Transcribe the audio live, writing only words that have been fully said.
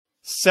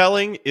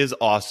Selling is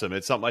awesome.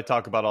 It's something I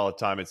talk about all the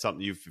time. It's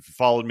something if you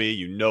followed me,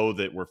 you know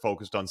that we're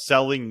focused on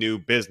selling new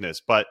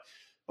business. But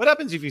what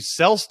happens if you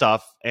sell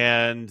stuff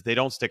and they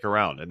don't stick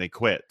around and they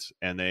quit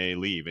and they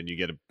leave and you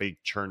get a big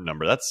churn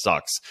number? That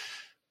sucks.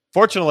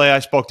 Fortunately, I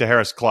spoke to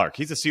Harris Clark.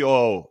 He's the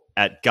COO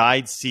at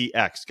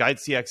GuideCX.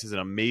 GuideCX is an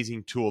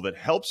amazing tool that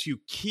helps you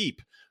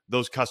keep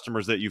those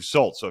customers that you've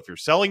sold. So if you're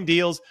selling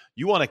deals,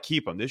 you want to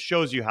keep them. This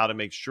shows you how to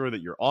make sure that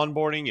you're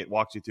onboarding. It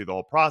walks you through the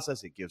whole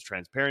process. It gives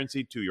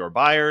transparency to your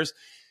buyers,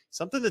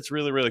 something that's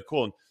really, really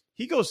cool. And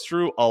he goes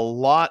through a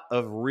lot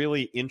of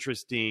really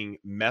interesting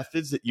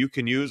methods that you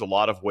can use, a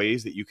lot of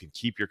ways that you can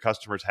keep your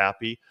customers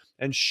happy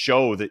and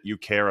show that you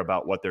care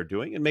about what they're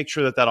doing and make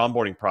sure that that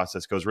onboarding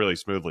process goes really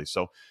smoothly.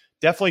 So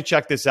definitely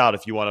check this out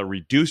if you want to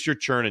reduce your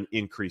churn and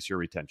increase your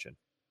retention.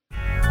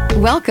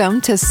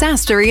 Welcome to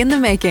SaaStory in the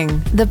Making,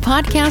 the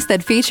podcast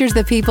that features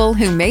the people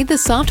who made the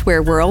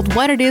software world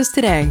what it is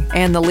today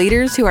and the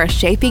leaders who are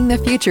shaping the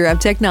future of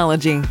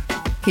technology.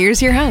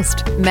 Here's your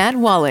host, Matt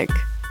Wallach.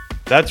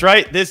 That's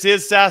right. This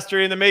is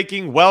SaaStory in the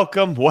Making.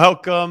 Welcome,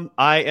 welcome.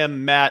 I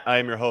am Matt. I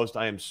am your host.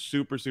 I am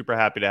super, super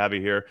happy to have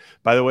you here.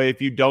 By the way, if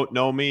you don't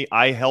know me,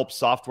 I help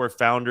software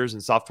founders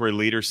and software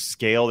leaders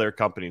scale their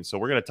companies. So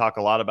we're going to talk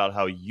a lot about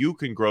how you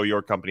can grow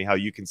your company, how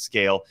you can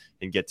scale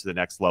and get to the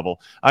next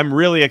level. I'm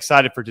really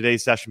excited for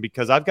today's session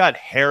because I've got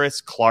Harris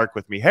Clark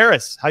with me.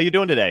 Harris, how you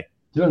doing today?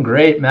 Doing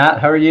great, Matt.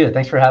 How are you?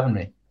 Thanks for having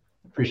me.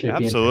 Appreciate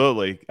it.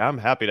 Absolutely. I'm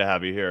happy to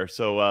have you here.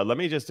 So let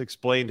me just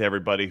explain to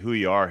everybody who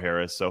you are,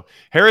 Harris. So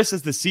Harris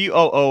is the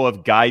COO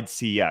of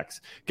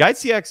GuideCX.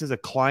 GuideCX is a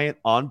client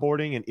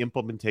onboarding and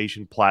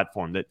implementation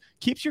platform that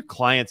keeps your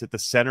clients at the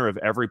center of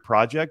every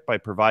project by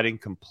providing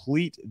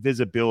complete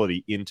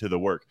visibility into the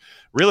work.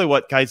 Really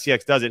what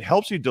GuideCX does, it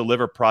helps you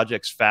deliver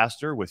projects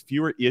faster with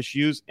fewer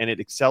issues, and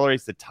it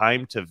accelerates the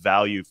time to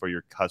value for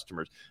your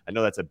customers. I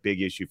know that's a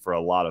big issue for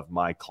a lot of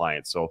my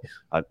clients. So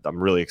I'm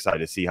really excited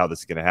to see how this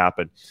is going to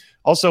happen.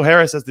 Also,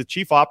 Harris, as the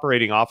Chief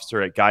Operating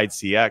Officer at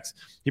GuideCX,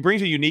 he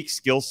brings a unique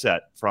skill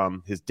set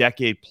from his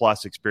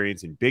decade-plus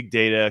experience in big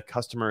data,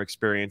 customer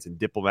experience, and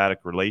diplomatic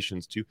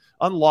relations to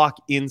unlock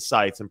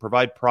insights and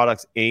provide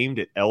products aimed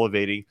at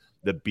elevating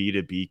the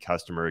B2B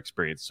customer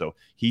experience. So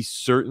he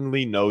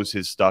certainly knows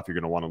his stuff. You're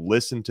going to want to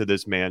listen to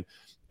this man,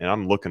 and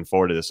I'm looking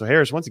forward to this. So,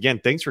 Harris, once again,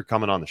 thanks for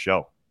coming on the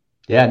show.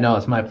 Yeah, no,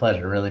 it's my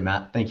pleasure, really,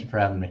 Matt. Thank you for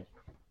having me.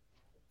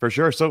 For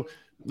sure. So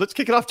let's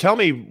kick it off. Tell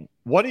me,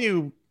 what have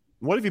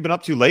you been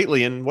up to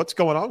lately, and what's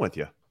going on with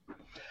you?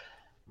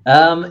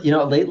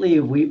 Lately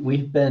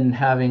we've been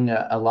having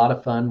a lot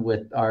of fun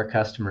with our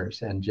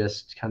customers and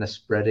just kind of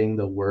spreading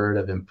the word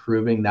of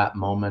improving that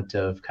moment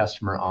of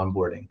customer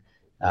onboarding.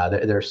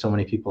 There are so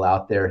many people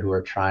out there who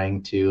are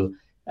trying to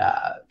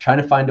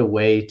find a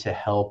way to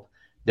help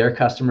their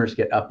customers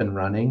get up and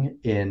running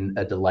in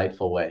a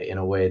delightful way, in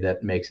a way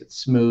that makes it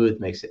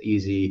smooth, makes it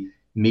easy,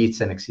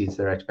 meets and exceeds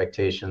their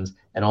expectations,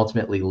 and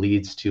ultimately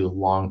leads to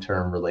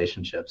long-term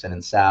relationships. And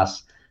in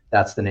SaaS,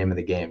 that's the name of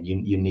the game.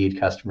 You need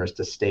customers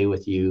to stay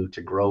with you,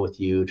 to grow with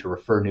you, to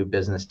refer new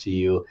business to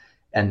you,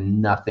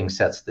 and nothing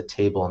sets the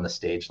table on the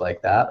stage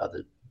like that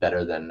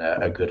better than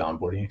a good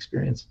onboarding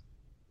experience.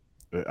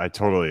 I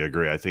totally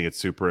agree. I think it's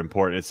super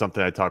important. It's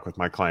something I talk with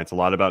my clients a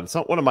lot about. It's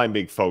one of my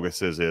big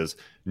focuses is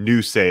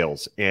new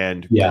sales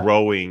and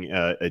growing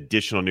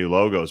additional new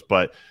logos.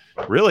 But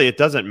really, it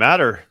doesn't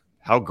matter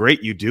how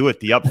great you do at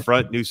the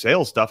upfront new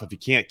sales stuff if you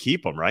can't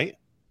keep them, right?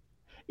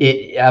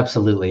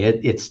 Absolutely.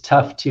 It's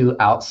tough to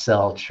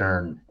outsell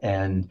churn.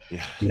 And,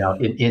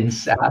 in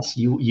SaaS,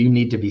 you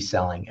need to be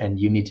selling and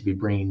you need to be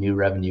bringing new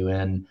revenue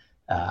in.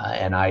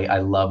 And I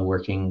love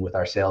working with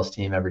our sales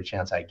team every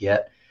chance I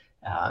get.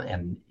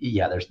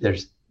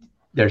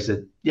 There's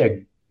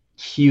a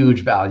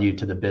huge value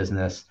to the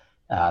business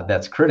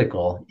that's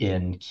critical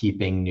in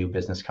keeping new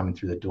business coming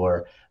through the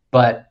door.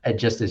 But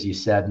just as you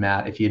said,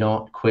 Matt, if you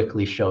don't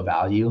quickly show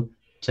value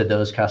to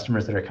those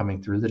customers that are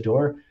coming through the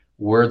door,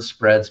 word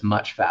spreads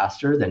much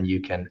faster than you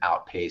can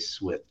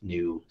outpace with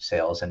new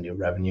sales and new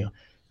revenue.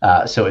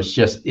 So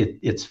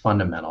it's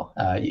fundamental.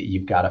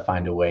 You've got to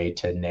find a way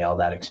to nail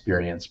that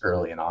experience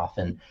early and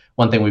often.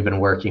 One thing we've been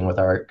working with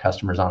our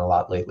customers on a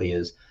lot lately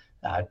is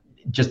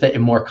just a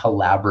more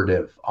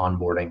collaborative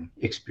onboarding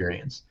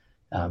experience.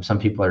 Some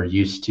people are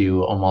used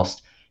to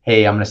almost,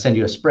 hey, I'm going to send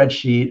you a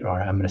spreadsheet, or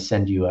I'm going to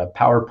send you a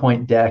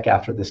PowerPoint deck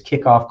after this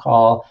kickoff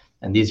call,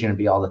 and these are going to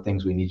be all the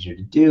things we need you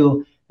to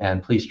do.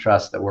 And please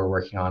trust that we're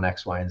working on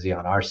X, Y, and Z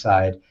on our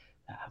side.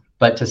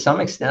 But to some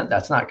extent,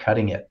 that's not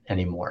cutting it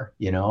anymore.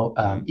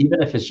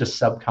 Even if it's just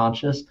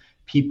subconscious,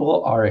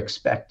 people are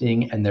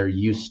expecting and they're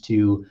used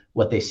to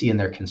what they see in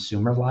their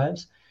consumer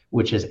lives,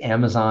 which is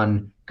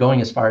Amazon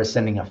going as far as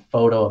sending a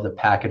photo of the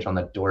package on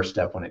the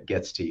doorstep when it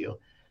gets to you.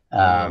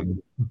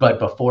 But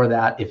before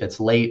that, if it's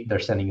late, they're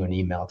sending you an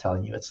email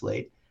telling you it's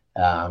late.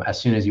 As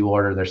soon as you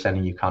order, they're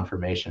sending you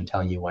confirmation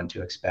telling you when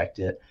to expect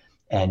it.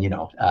 And,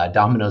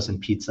 Domino's and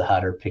Pizza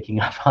Hut are picking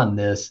up on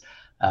this.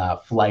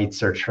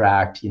 Flights are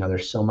tracked.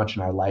 There's so much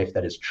in our life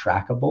that is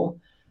trackable.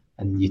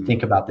 And you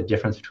think about the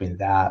difference between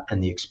that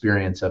and the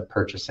experience of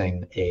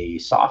purchasing a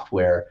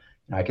software.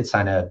 I could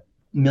sign a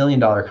 $1 million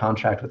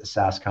contract with a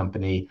SaaS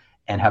company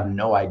and have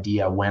no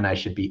idea when I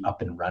should be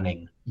up and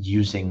running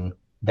using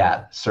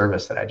that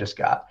service that I just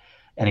got.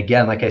 And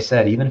again, like I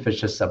said, even if it's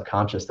just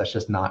subconscious, that's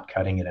just not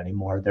cutting it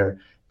anymore.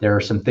 There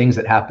are some things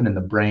that happen in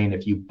the brain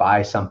if you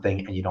buy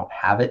something and you don't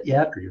have it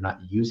yet, or you're not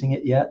using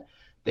it yet,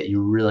 that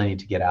you really need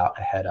to get out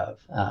ahead of.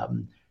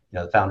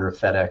 The founder of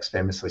FedEx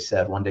famously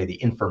said, one day the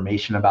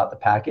information about the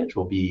package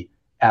will be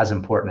as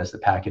important as the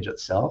package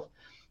itself.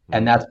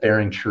 And that's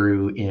bearing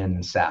true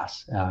in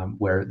SaaS,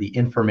 where the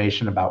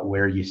information about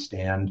where you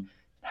stand,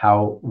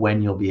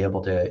 when you'll be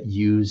able to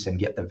use and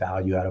get the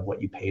value out of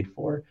what you paid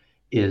for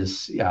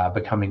is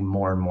becoming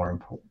more and more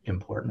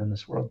important in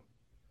this world.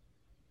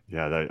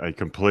 Yeah, I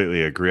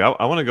completely agree.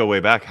 I want to go way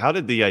back. How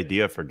did the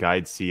idea for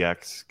Guide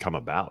CX come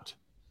about?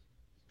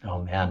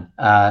 Oh man,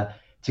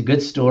 it's a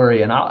good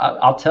story, and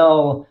I'll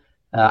tell.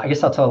 I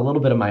guess I'll tell a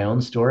little bit of my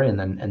own story, and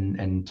then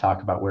and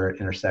talk about where it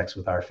intersects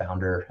with our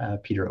founder,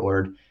 Peter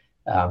Ord.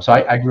 So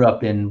I grew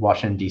up in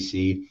Washington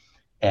D.C.,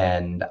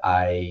 and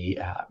I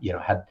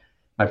had.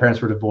 My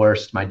parents were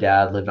divorced. My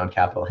dad lived on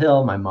Capitol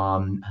Hill. My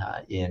mom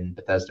in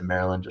Bethesda,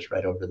 Maryland, just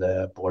right over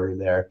the border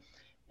there.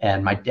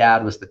 And my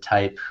dad was the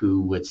type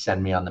who would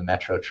send me on the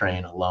metro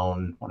train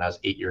alone when I was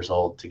 8 years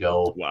old to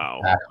go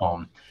back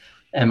home.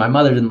 And my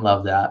mother didn't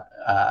love that,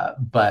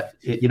 but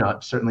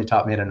it certainly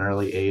taught me at an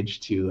early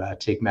age to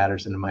take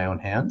matters into my own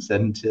hands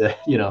and to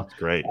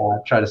great.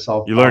 Try to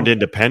solve. You learned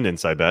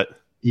independence, I bet.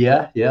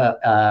 Yeah.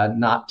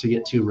 Not to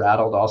get too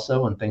rattled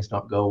also when things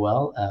don't go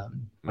well.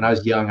 When I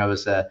was young, I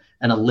was an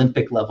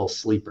Olympic level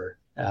sleeper.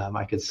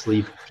 I could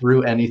sleep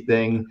through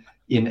anything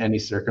in any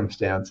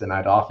circumstance, and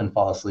I'd often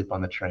fall asleep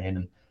on the train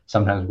and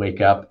sometimes wake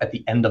up at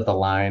the end of the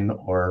line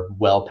or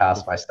well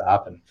past my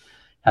stop, and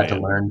had to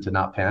learn to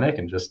not panic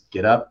and just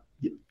get up,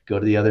 go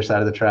to the other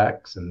side of the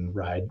tracks and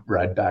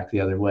ride back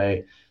the other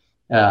way.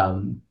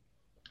 And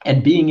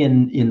being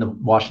in the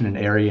Washington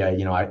area,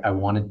 I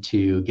wanted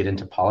to get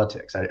into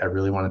politics. I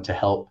really wanted to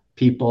help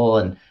people,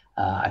 and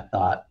I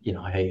thought,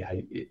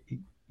 hey,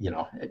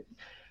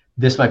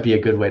 this might be a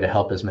good way to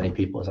help as many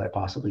people as I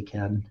possibly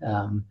can.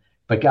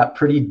 But got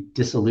pretty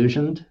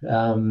disillusioned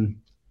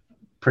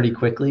pretty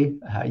quickly.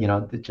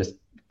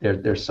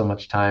 There's so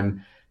much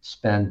time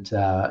spent,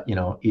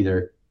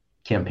 either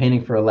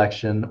campaigning for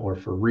election or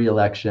for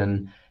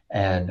re-election.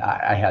 And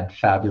I had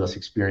fabulous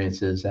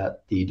experiences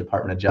at the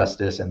Department of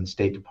Justice and the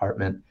State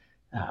Department.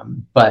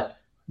 But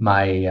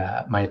my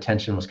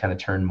attention was kind of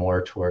turned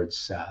more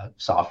towards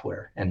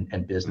software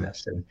and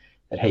business, and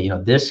that, hey,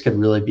 this could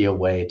really be a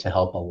way to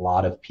help a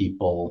lot of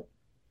people,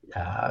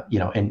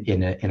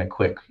 in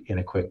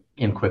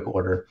quick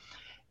order.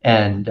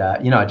 And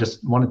I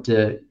just wanted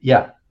to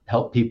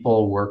help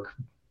people work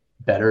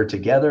better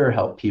together,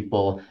 help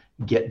people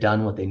get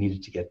done what they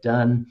needed to get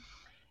done.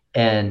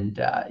 And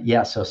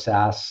so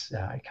SaaS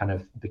kind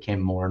of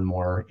became more and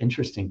more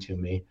interesting to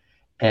me.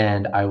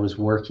 And I was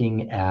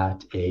working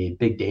at a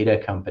big data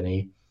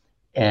company,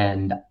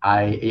 and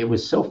it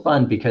was so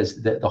fun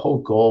because the whole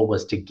goal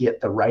was to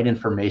get the right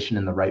information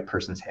in the right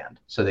person's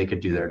hand so they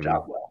could do their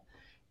job well.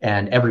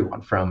 And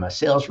everyone from a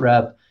sales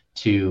rep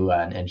to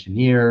an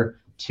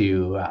engineer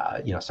to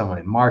someone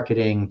in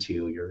marketing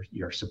to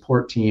your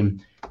support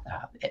team,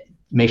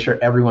 make sure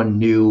everyone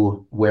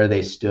knew where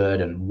they stood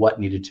and what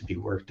needed to be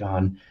worked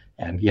on,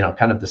 and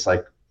kind of this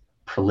like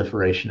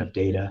proliferation of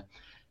data.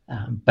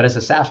 But as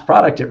a SaaS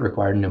product, it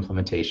required an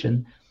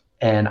implementation.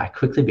 And I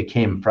quickly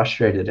became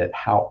frustrated at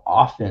how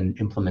often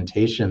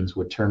implementations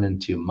would turn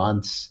into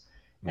months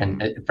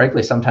and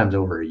frankly, sometimes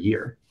over a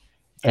year.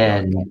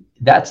 And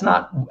that's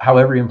not how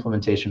every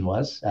implementation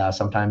was.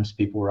 Sometimes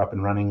people were up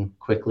and running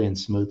quickly and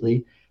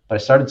smoothly, but I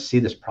started to see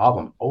this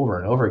problem over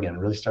and over again. It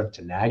really started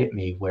to nag at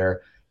me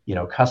where,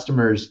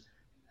 customers,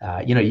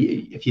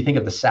 if you think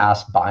of the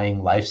SaaS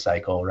buying life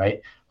cycle,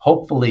 right?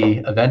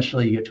 Hopefully,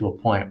 eventually you get to a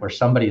point where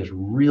somebody is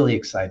really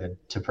excited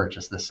to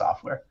purchase this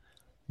software.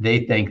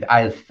 They think,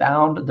 I have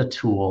found the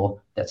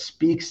tool that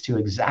speaks to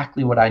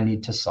exactly what I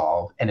need to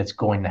solve, and it's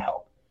going to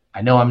help.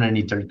 I know I'm going to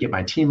need to get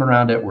my team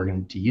around it. We're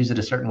going to use it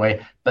a certain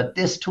way, but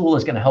this tool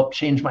is going to help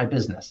change my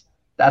business.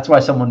 That's why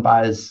someone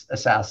buys a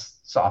SaaS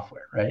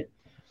software, right?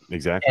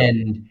 Exactly.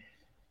 And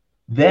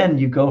then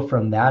you go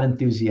from that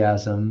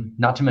enthusiasm,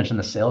 not to mention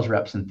the sales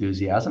rep's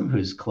enthusiasm,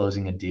 who's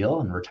closing a deal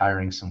and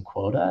retiring some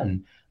quota.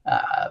 And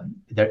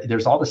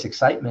there's all this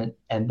excitement.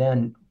 And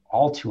then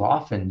all too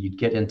often you'd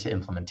get into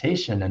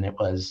implementation, and it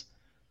was,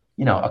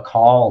 a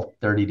call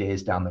 30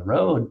 days down the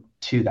road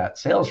to that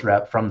sales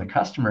rep from the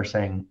customer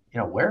saying,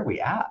 where are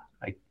we at?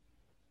 Like,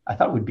 I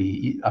thought we'd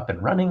be up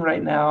and running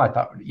right now. I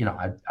thought,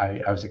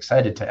 I was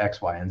excited to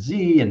X, Y, and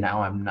Z, and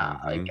now I'm not.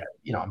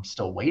 I'm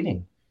still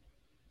waiting.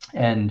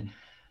 And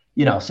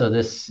so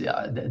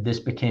this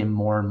became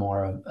more and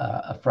more of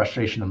a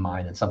frustration of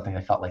mine, and something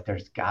I felt like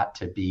there's got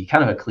to be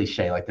kind of a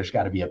cliche, like there's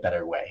got to be a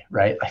better way,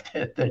 right?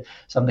 Like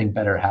something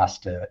better has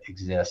to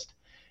exist.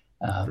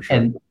 Sure.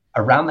 And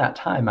around that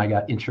time, I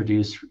got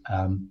introduced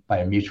by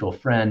a mutual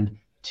friend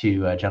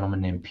to a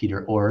gentleman named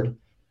Peter Ord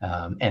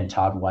and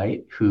Todd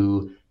White,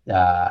 who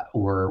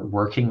were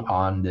working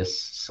on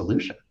this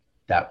solution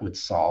that would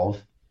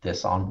solve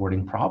this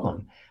onboarding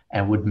problem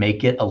and would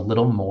make it a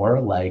little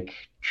more like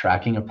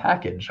tracking a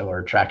package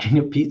or tracking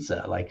a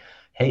pizza. Like,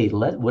 hey,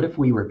 what if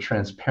we were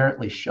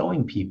transparently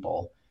showing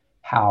people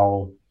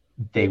how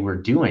they were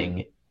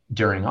doing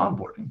during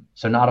onboarding?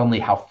 So not only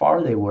how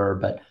far they were,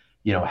 but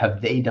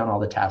have they done all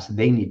the tasks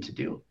they need to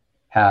do?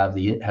 Has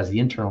the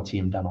internal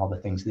team done all the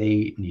things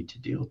they need to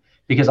do?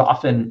 Because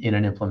often in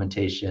an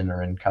implementation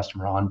or in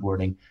customer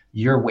onboarding,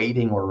 you're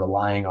waiting or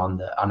relying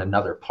on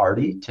another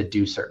party to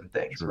do certain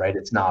things, Sure. right?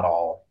 It's not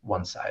all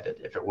one-sided.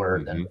 If it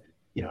were, then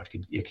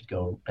it could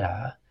go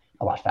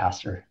a lot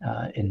faster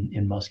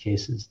in most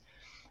cases.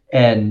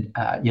 And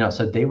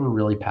so they were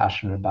really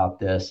passionate about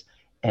this.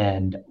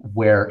 And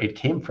where it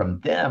came from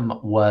them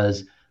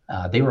was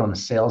they were on the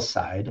sales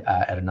side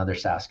at another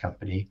SaaS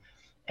company,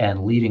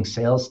 and leading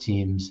sales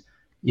teams.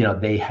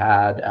 They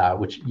had,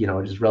 which,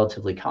 it is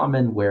relatively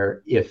common,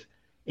 where if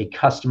a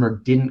customer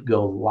didn't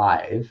go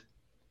live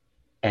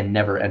and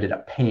never ended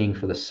up paying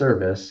for the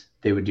service,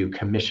 they would do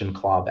commission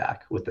clawback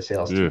with the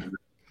sales team,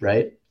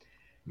 right?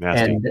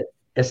 Nasty. And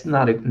it's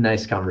not a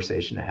nice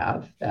conversation to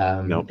have,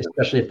 Nope.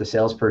 especially if the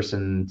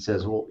salesperson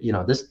says, well,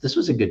 this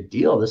was a good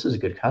deal. This was a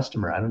good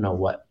customer. I don't know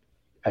what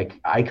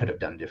I could have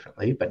done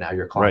differently, but now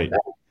you're clawing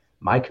back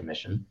my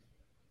commission.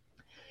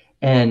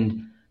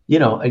 And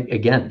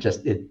again,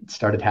 just it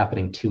started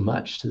happening too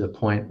much to the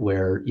point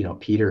where,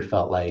 Peter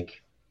felt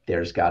like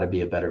there's got to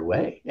be a better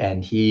way.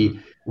 And he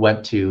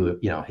went to,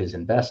 his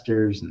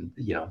investors and,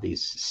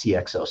 these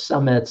CXO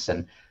summits,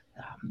 and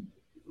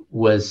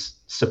was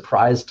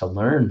surprised to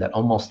learn that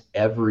almost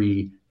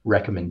every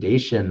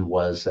recommendation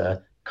was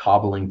a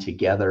cobbling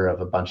together of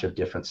a bunch of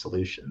different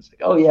solutions.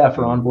 Like, oh yeah,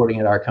 for onboarding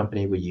at our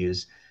company, we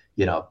use,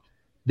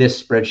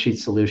 this spreadsheet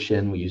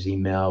solution, we use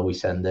email, we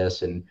send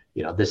this, and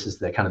this is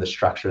the kind of the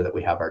structure that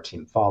we have our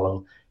team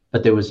follow.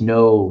 But there was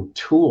no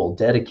tool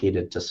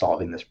dedicated to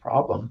solving this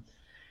problem.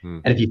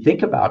 And if you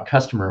think about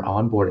customer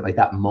onboarding, like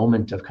that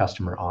moment of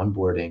customer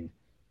onboarding,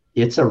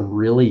 it's a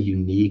really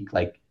unique,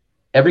 like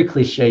every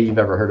cliche you've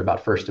ever heard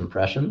about first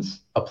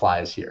impressions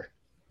applies here.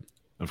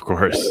 Of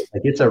course.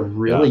 Like it's a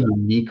really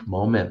unique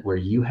moment where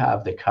you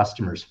have the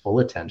customer's full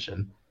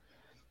attention,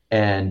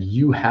 and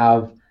you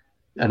have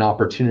an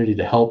opportunity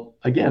to help,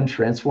 again,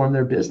 transform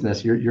their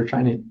business. You're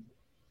trying to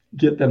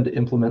get them to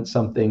implement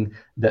something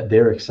that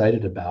they're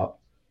excited about.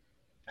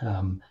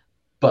 And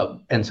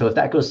so if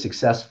that goes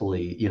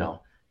successfully,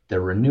 the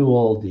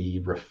renewal,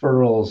 the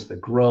referrals, the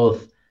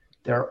growth,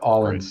 they're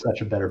all in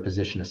such a better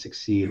position to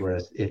succeed.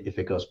 Whereas if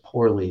it goes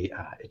poorly,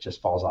 it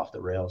just falls off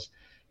the rails.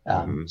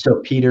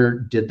 So Peter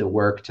did the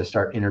work to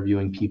start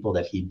interviewing people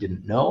that he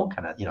didn't know,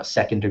 kind of,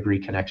 second degree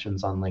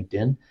connections on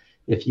LinkedIn,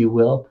 if you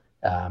will.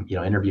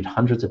 Interviewed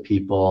hundreds of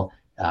people,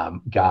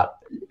 got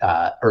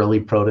early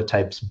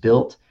prototypes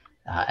built,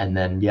 and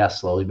then,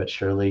 slowly but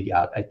surely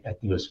got, I think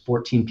it was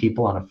 14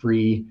 people on a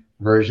free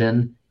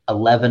version,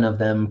 11 of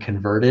them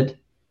converted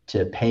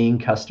to paying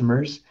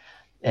customers,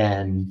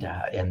 and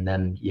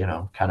then,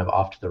 kind of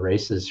off to the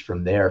races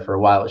from there. For a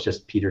while, it was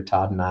just Peter,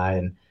 Todd, and I,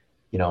 and,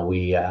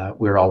 we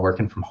were all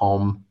working from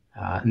home,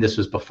 and this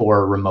was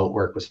before remote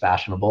work was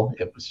fashionable.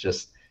 It was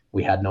just,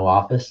 we had no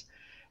office.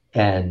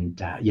 And,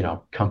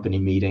 company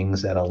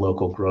meetings at a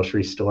local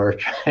grocery store,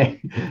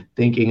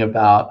 thinking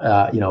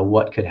about,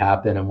 what could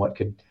happen and what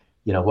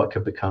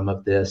could become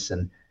of this.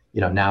 And,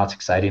 now it's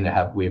exciting to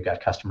have, we've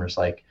got customers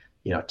like,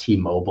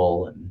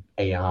 T-Mobile and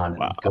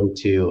Aon and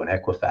GoTo and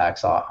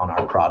Equifax on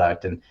our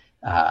product. And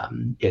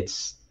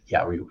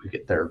we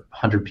get there are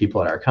 100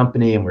 people at our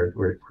company, and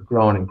we're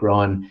growing and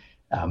growing.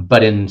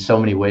 But in so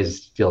many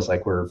ways, it feels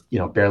like we're,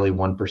 barely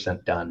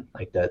 1% done.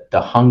 Like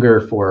the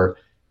hunger for,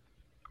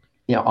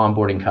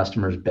 onboarding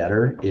customers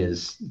better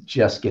is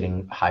just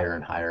getting higher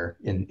and higher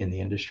in the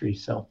industry.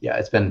 So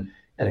it's been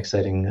an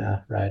exciting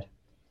ride.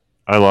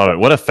 I love it.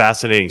 What a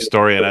fascinating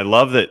story. And I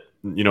love that,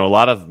 a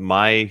lot of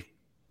my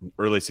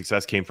early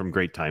success came from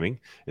great timing.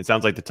 It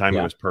sounds like the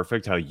timing was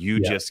perfect, how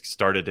you just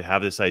started to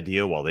have this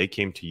idea while they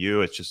came to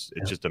you. It's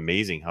just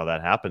amazing how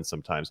that happens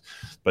sometimes.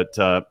 But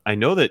I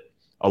know that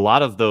a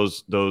lot of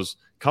those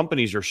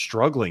companies are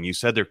struggling. You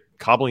said they're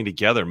cobbling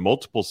together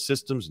multiple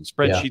systems and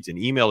spreadsheets and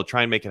email to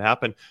try and make it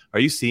happen. Are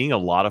you seeing a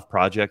lot of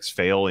projects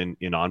fail in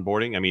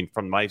onboarding? I mean,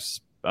 from my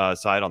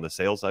side, on the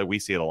sales side, we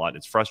see it a lot. And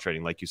it's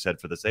frustrating, like you said,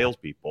 for the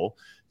salespeople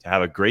to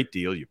have a great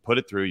deal. You put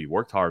it through, you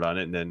worked hard on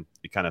it, and then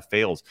it kind of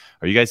fails.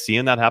 Are you guys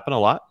seeing that happen a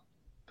lot?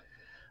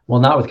 Well,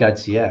 not with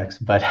GuideCX,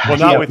 but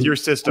not with your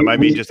system. I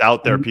mean, just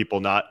out there, people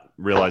not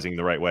realizing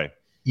the right way.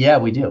 Yeah,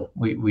 we do.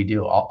 We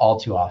do all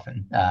too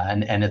often.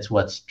 And it's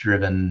what's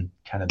driven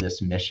kind of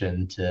this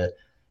mission to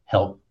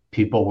help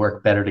people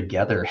work better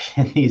together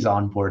in these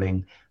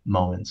onboarding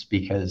moments,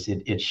 because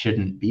it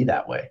shouldn't be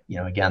that way.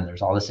 Again,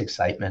 there's all this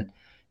excitement,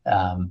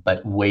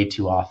 but way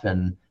too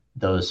often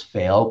those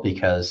fail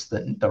because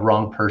the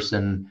wrong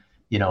person,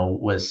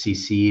 was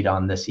CC'd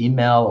on this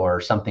email, or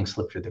something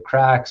slipped through the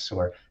cracks,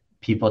 or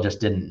people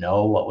just didn't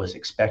know what was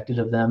expected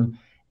of them.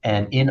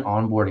 And in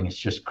onboarding, it's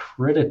just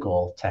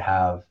critical to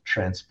have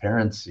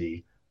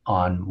transparency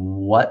on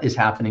what is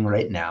happening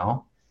right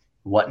now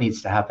what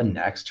needs to happen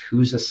next,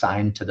 who's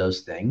assigned to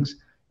those things,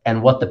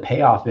 and what the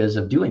payoff is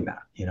of doing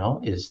that.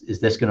 Is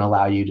this going to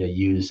allow you to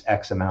use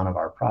X amount of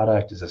our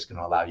product? Is this going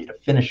to allow you to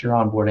finish your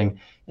onboarding?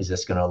 Is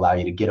this going to allow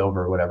you to get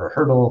over whatever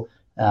hurdle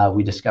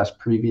we discussed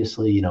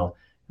previously?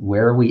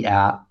 Where are we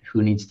at?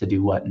 Who needs to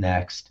do what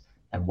next?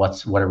 And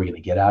what are we going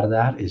to get out of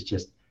that?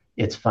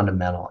 It's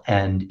fundamental.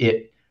 And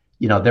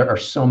there are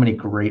so many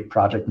great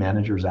project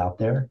managers out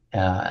there,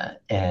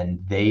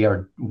 and they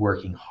are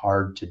working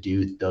hard to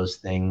do those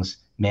things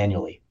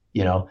manually,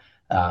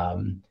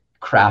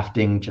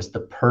 crafting just the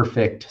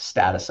perfect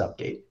status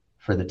update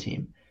for the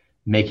team,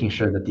 making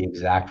sure that the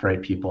exact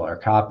right people are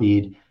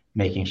copied,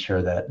 making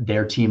sure that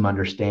their team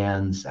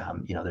understands,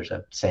 there's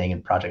a saying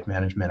in project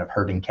management of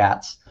herding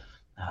cats,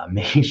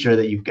 making sure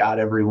that you've got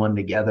everyone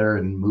together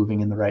and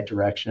moving in the right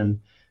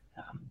direction.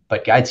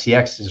 But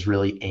GuideCX is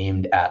really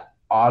aimed at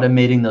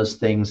automating those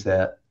things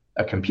that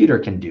a computer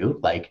can do,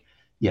 like,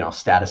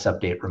 status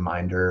update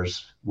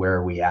reminders, where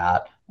are we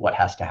at, what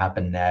has to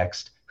happen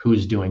next,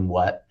 who's doing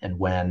what and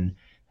when.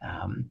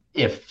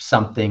 If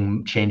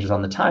something changes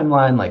on the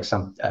timeline, like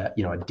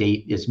a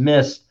date is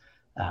missed,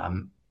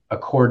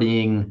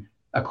 accordioning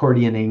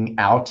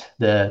out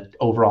the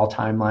overall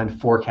timeline,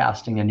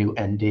 forecasting a new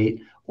end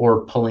date,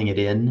 or pulling it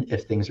in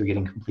if things are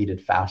getting completed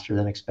faster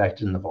than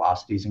expected and the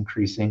velocity is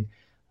increasing.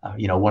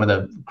 One of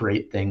the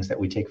great things that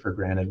we take for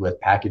granted with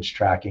package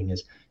tracking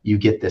is you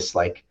get this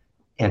like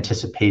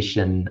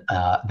anticipation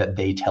that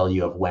they tell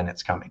you of when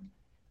it's coming.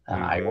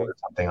 I ordered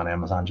something on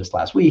Amazon just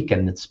last week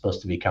and it's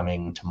supposed to be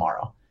coming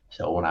tomorrow.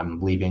 So when I'm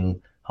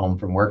leaving home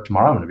from work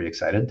tomorrow, I'm going to be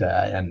excited.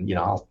 And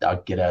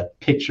I'll get a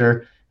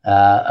picture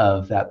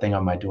of that thing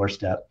on my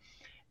doorstep.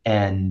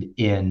 And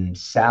in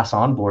SaaS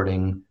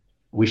onboarding,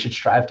 we should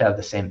strive to have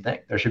the same thing.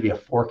 There should be a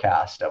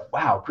forecast of,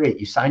 wow, great,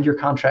 you signed your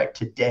contract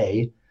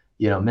today.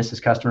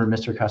 Mrs. Customer,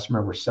 Mr.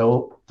 Customer, we're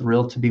so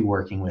thrilled to be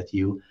working with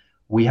you.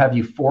 We have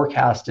you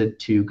forecasted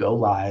to go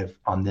live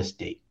on this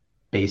date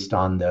based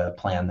on the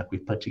plan that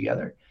we've put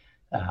together.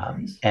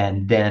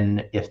 And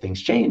then if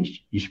things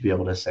change, you should be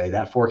able to say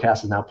that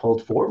forecast is now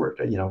pulled forward.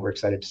 We're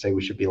excited to say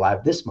we should be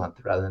live this month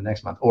rather than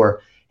next month.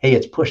 Or, hey,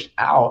 it's pushed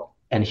out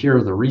and here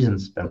are the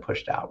reasons it's been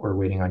pushed out. We're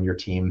waiting on your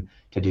team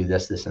to do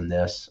this, this, and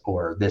this,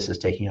 or this is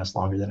taking us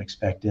longer than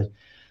expected.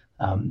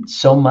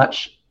 So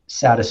much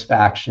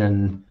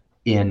satisfaction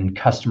in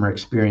customer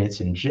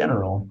experience in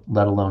general,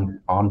 let alone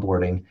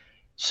onboarding.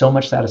 So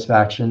much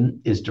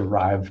satisfaction is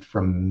derived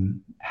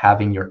from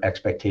having your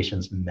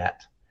expectations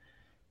met.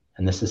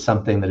 And this is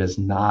something that is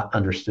not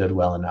understood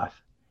well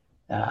enough.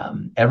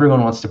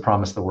 Everyone wants to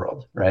promise the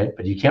world, right?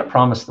 But you can't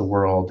promise the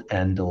world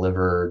and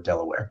deliver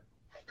Delaware.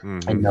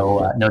 Mm-hmm. I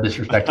know, no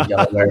disrespect to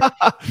Delaware.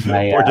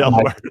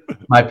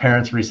 My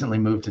parents recently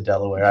moved to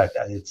Delaware.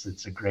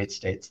 It's a great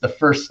state. It's the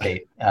first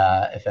state,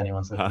 if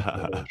anyone's looking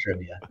for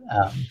trivia.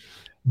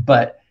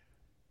 But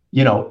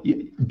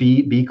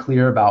be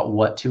clear about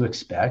what to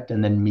expect,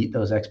 and then meet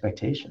those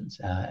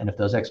expectations. And if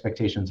those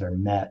expectations are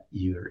met,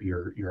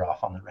 you're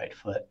off on the right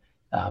foot.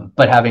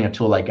 But having a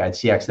tool like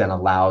GuideCX then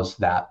allows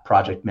that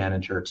project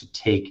manager to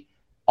take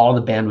all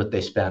the bandwidth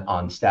they spent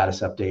on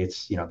status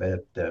updates,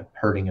 the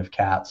herding of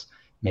cats,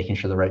 making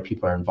sure the right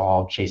people are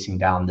involved, chasing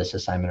down this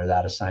assignment or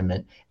that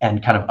assignment,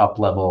 and kind of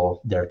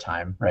up-level their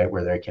time, right?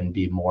 Where they can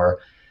be more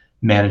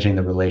managing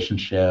the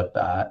relationship,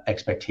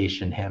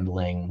 expectation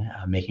handling,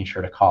 making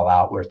sure to call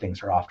out where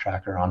things are off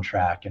track or on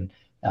track, and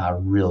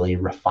really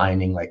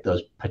refining like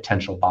those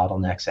potential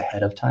bottlenecks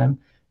ahead of time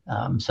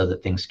so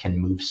that things can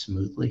move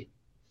smoothly.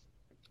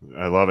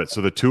 I love it.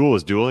 So the tool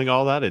is doing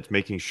all that. It's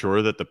making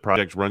sure that the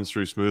project runs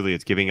through smoothly.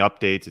 It's giving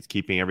updates. It's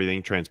keeping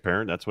everything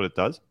transparent. That's what it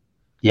does.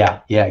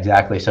 Yeah,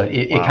 exactly. So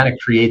it kind of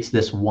creates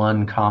this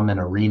one common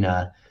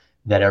arena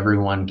that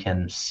everyone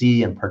can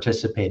see and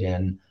participate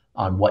in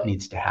on what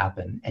needs to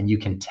happen. And you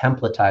can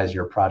templatize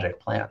your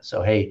project plan.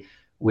 So, hey,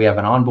 we have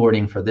an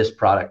onboarding for this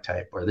product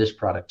type or this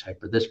product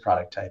type or this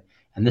product type,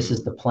 and this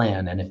is the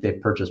plan. And if they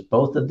purchase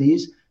both of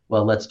these,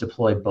 well, let's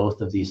deploy both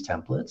of these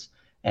templates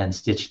and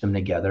stitch them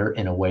together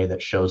in a way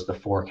that shows the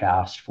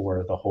forecast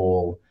for the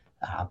whole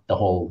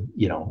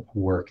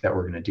work that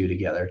we're going to do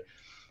together.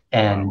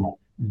 And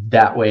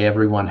that way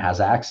everyone has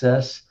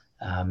access.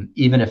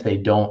 Even if they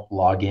don't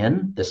log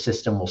in, the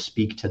system will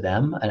speak to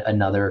them.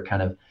 Another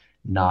kind of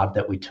nod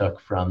that we took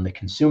from the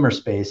consumer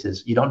space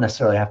is you don't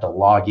necessarily have to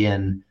log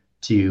in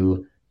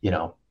to,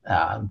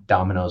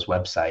 Domino's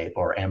website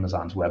or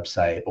Amazon's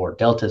website or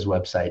Delta's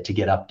website to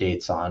get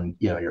updates on,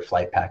 your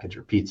flight package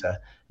or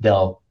pizza.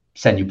 They'll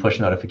send you push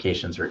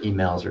notifications or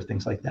emails or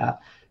things like that.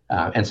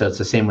 And so it's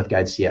the same with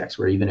GuideCX,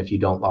 where even if you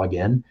don't log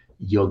in,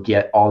 you'll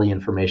get all the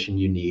information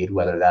you need,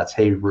 whether that's,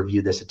 hey,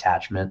 review this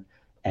attachment,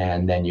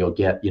 and then you'll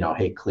get,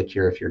 hey, click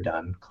here if you're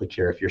done, click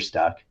here if you're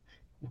stuck,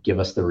 give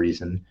us the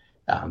reason.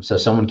 So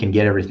someone can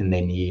get everything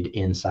they need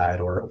inside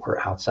or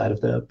outside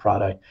of the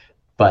product.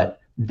 But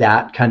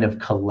that kind of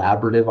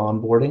collaborative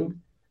onboarding,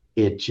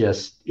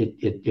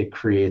 it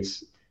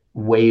creates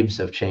waves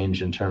of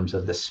change in terms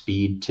of the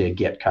speed to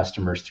get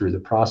customers through the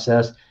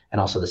process, and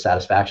also the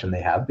satisfaction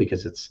they have,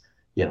 because it's,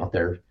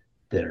 they're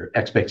their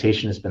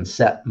expectation has been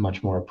set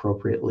much more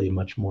appropriately,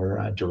 much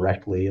more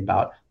directly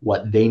about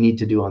what they need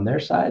to do on their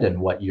side and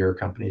what your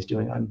company is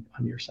doing on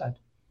your side.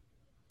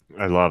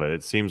 I love it.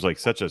 It seems like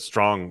such a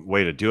strong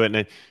way to do it.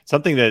 And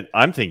something that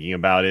I'm thinking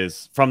about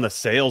is from the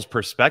sales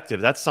perspective,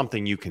 that's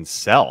something you can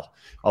sell.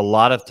 A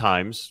lot of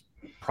times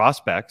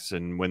prospects,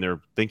 and when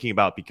they're thinking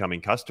about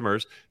becoming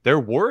customers, they're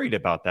worried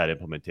about that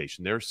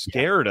implementation. They're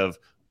scared of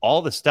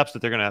all the steps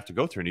that they're going to have to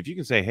go through. And if you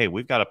can say, hey,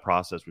 we've got a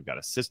process, we've got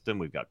a system,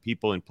 we've got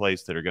people in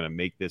place that are going to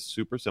make this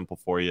super simple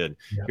for you. And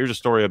here's a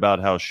story about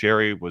how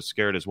Sherry was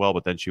scared as well,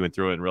 but then she went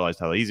through it and realized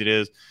how easy it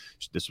is.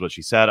 This is what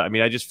she said. I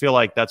mean, I just feel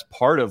like that's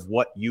part of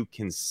what you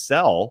can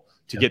sell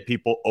to get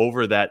people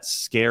over that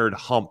scared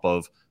hump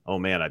of, oh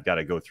man, I've got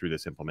to go through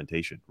this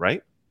implementation,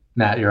 right?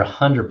 Matt, you're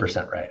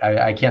 100% right.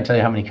 I can't tell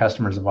you how many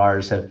customers of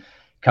ours have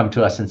come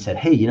to us and said,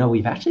 hey,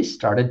 we've actually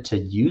started to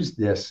use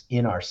this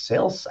in our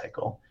sales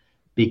cycle,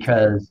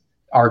 because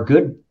our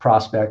good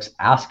prospects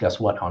ask us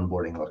what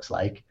onboarding looks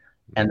like.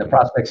 And the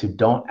prospects who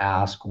don't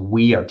ask,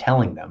 we are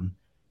telling them.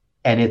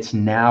 And it's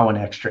now an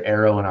extra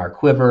arrow in our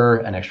quiver,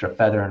 an extra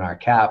feather in our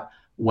cap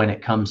when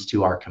it comes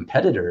to our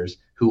competitors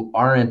who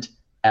aren't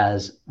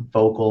as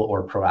vocal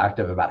or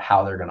proactive about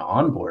how they're going to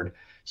onboard.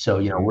 So,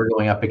 we're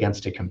going up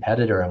against a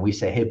competitor and we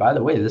say, hey, by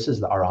the way, this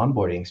is our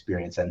onboarding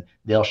experience. And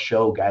they'll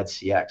show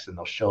GuideCX and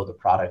they'll show the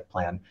product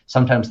plan.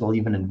 Sometimes they'll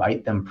even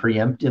invite them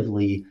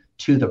preemptively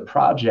to the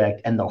project,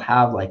 and they'll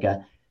have like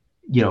a,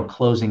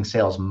 closing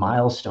sales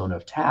milestone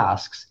of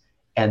tasks.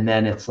 And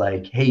then it's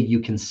like, hey, you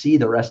can see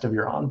the rest of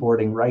your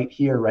onboarding right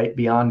here, right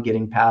beyond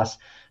getting past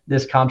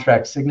this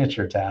contract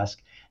signature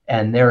task.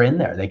 And they're in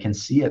there. They can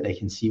see it. They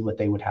can see what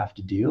they would have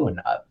to do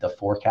and the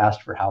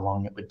forecast for how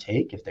long it would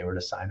take if they were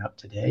to sign up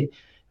today.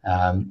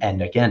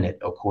 And again, it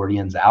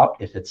accordions out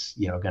if it's,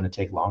 going to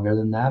take longer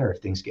than that, or if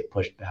things get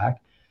pushed back.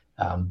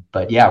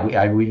 But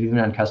yeah, we've even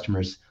had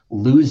customers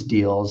lose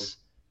deals,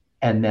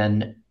 and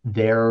then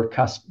their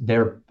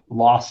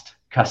lost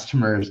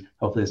customers,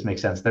 hopefully this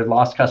makes sense, their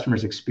lost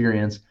customers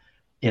experience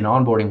in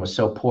onboarding was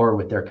so poor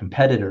with their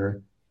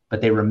competitor,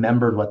 but they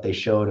remembered what they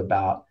showed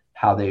about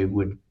how they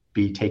would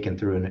be taken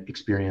through an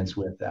experience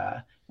with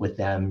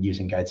them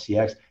using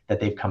GuideCX, that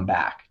they've come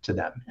back to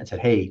them and said,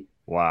 hey,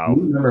 wow,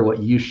 we remember what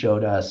you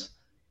showed us.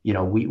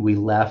 We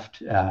left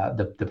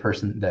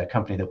the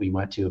company that we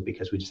went to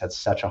because we just had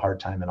such a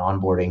hard time in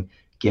onboarding,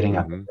 getting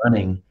up and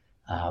running.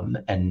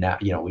 And now,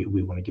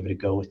 we want to give it a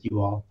go with you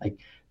all. Like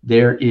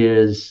I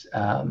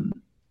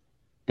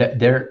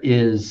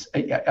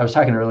was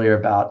talking earlier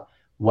about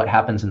what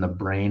happens in the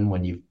brain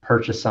when you've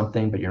purchased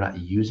something, but you're not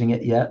using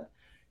it yet.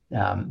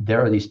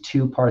 There are these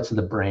two parts of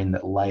the brain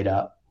that light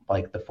up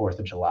like the 4th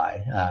of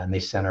July, and they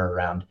center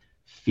around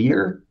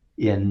fear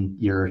in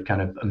your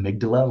kind of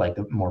amygdala, like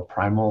the more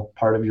primal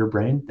part of your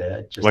brain.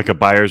 Like a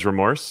buyer's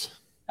remorse?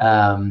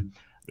 The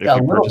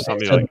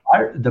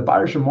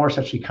buyer's remorse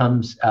actually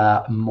comes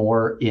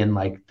more in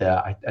like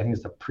I think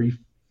it's the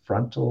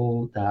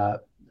prefrontal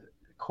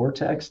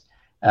cortex,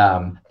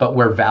 but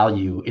where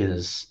value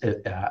is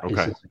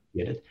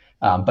associated.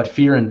 But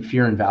fear and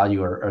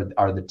value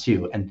are the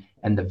two,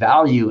 and the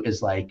value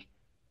is like,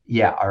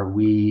 are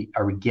we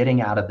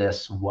getting out of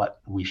this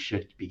what we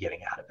should be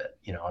getting out of it?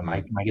 Am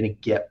I going to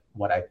get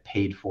what I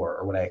paid for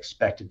or what I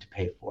expected to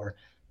pay for?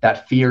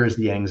 That fear is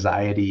the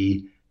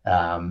anxiety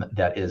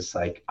that is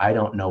like, I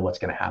don't know what's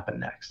going to happen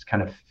next,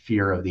 kind of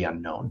fear of the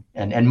unknown,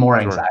 and more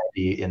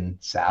anxiety in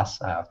SaaS.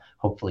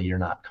 Hopefully you're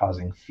not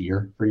causing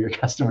fear for your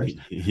customers.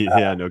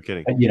 Yeah, no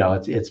kidding.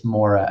 It's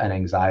more an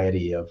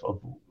anxiety of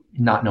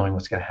not knowing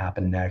what's going to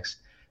happen next.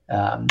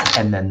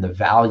 And then the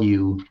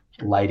value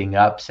lighting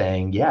up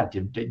saying,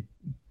 did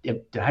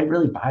I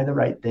really buy the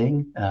right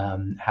thing?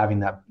 Having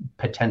that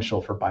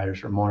potential for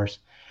buyer's remorse.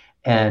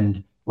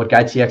 And what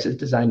GuideCX is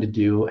designed to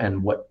do,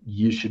 and what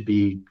you should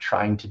be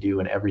trying to do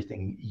in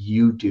everything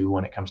you do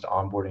when it comes to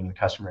onboarding and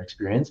customer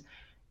experience,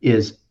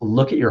 is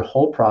look at your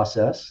whole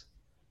process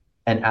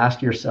and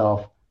ask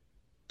yourself,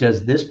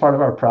 does this part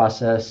of our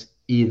process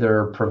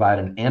either provide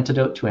an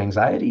antidote to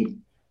anxiety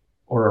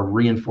or a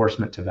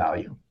reinforcement to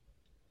value?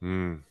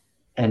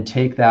 And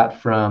take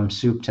that from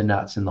soup to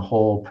nuts in the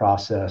whole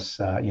process,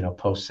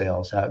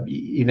 post-sales,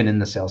 even in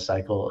the sales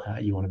cycle,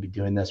 you want to be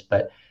doing this.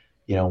 But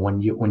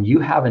when you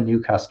have a new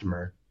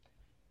customer,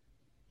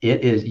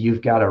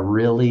 you've got a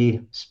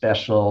really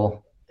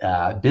special,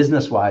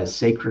 business-wise,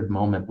 sacred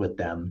moment with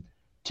them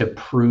to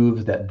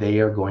prove that they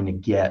are going to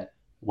get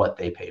what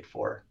they paid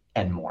for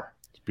and more.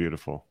 It's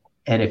beautiful.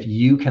 And if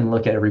you can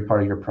look at every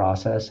part of your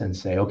process and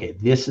say, okay,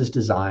 this is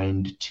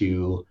designed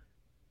to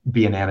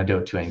be an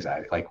antidote to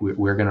anxiety. Like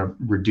we're going to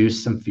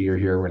reduce some fear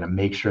here. We're going to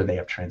make sure they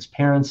have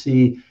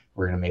transparency.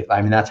 We're going to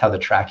that's how the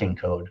tracking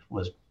code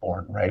was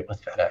born, right?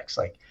 With FedEx.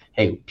 Like,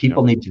 hey,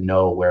 people need to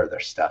know where their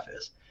stuff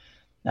is.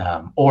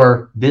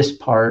 Or this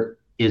part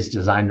is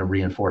designed to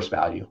reinforce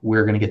value.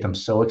 We're going to get them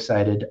so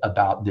excited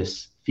about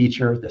this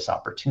feature, this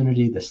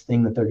opportunity, this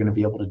thing that they're going to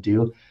be able to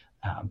do,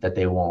 that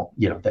they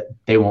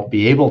won't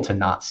be able to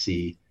not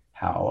see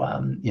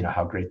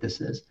how great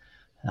this is.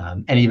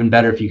 And even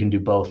better if you can do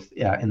both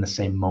in the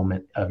same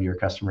moment of your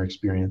customer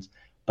experience.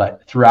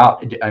 But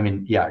throughout, I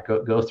mean,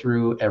 go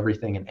through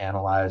everything and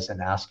analyze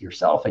and ask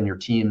yourself and your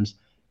teams,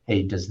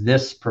 hey, does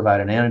this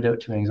provide an antidote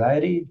to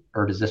anxiety,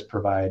 or does this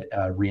provide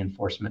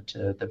reinforcement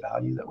to the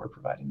value that we're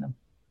providing them?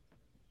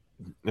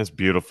 That's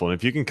beautiful. And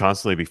if you can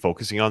constantly be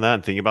focusing on that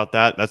and thinking about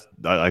that,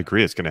 I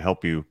agree. It's going to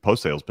help you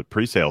post-sales, but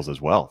pre-sales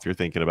as well. If you're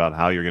thinking about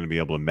how you're going to be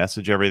able to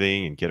message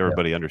everything and get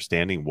everybody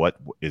understanding what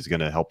is going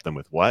to help them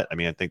with what, I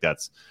mean, I think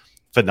that's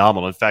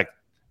phenomenal. In fact,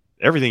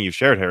 everything you've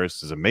shared,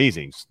 Harris, is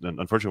amazing.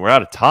 Unfortunately, we're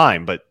out of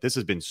time, but this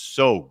has been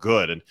so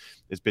good. And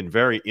it's been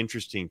very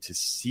interesting to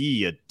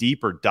see a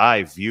deeper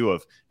dive view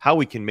of how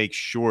we can make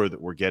sure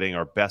that we're getting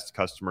our best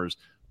customers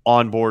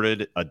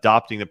onboarded,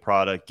 adopting the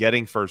product,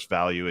 getting first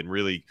value, and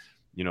really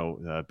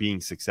being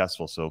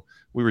successful. So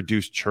we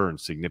reduce churn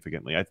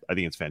significantly. I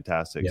think it's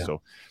fantastic. Yeah.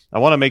 So I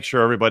want to make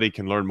sure everybody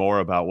can learn more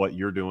about what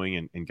you're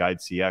doing in Guide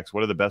CX.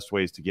 What are the best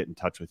ways to get in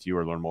touch with you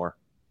or learn more?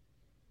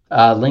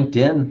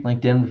 LinkedIn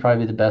would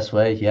probably be the best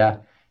way. Yeah.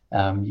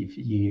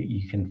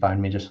 You can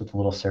find me just with a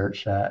little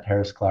search at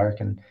Harris Clark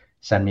and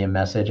send me a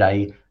message.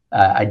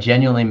 I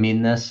genuinely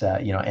mean this.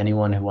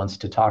 Anyone who wants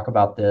to talk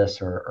about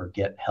this or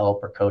get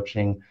help or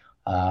coaching,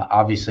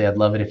 obviously, I'd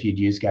love it if you'd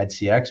use Guide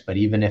CX, but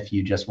even if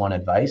you just want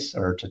advice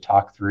or to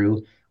talk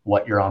through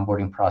what your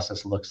onboarding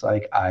process looks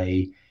like,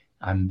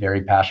 I'm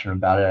very passionate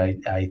about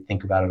it. I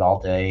think about it all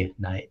day,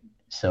 night.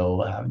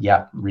 So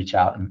reach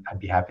out and I'd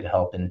be happy to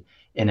help in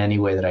any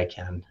way that I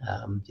can.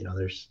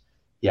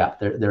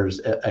 There's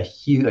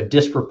a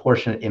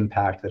disproportionate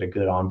impact that a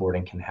good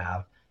onboarding can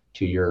have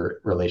to your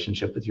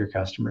relationship with your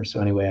customers.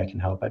 So any way I can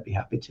help, I'd be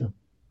happy to.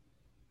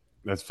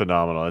 That's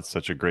phenomenal. That's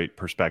such a great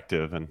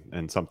perspective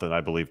and something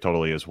I believe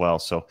totally as well.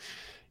 So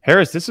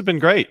Harris, this has been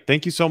great.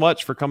 Thank you so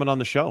much for coming on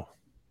the show.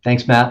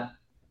 Thanks, Matt.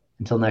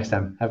 Until next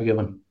time, have a good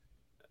one.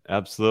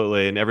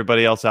 Absolutely. And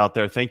everybody else out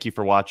there, thank you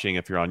for watching.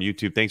 If you're on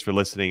YouTube, thanks for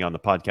listening on the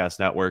podcast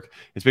network.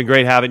 It's been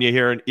great having you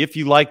here. And if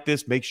you like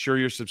this, make sure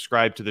you're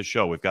subscribed to the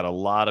show. We've got a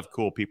lot of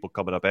cool people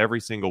coming up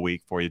every single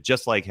week for you,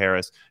 just like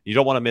Harris. You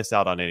don't want to miss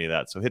out on any of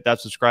that. So hit that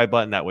subscribe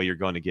button. That way you're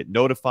going to get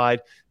notified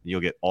and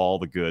you'll get all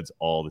the goods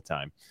all the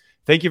time.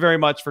 Thank you very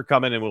much for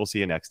coming, and we'll see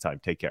you next time.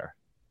 Take care.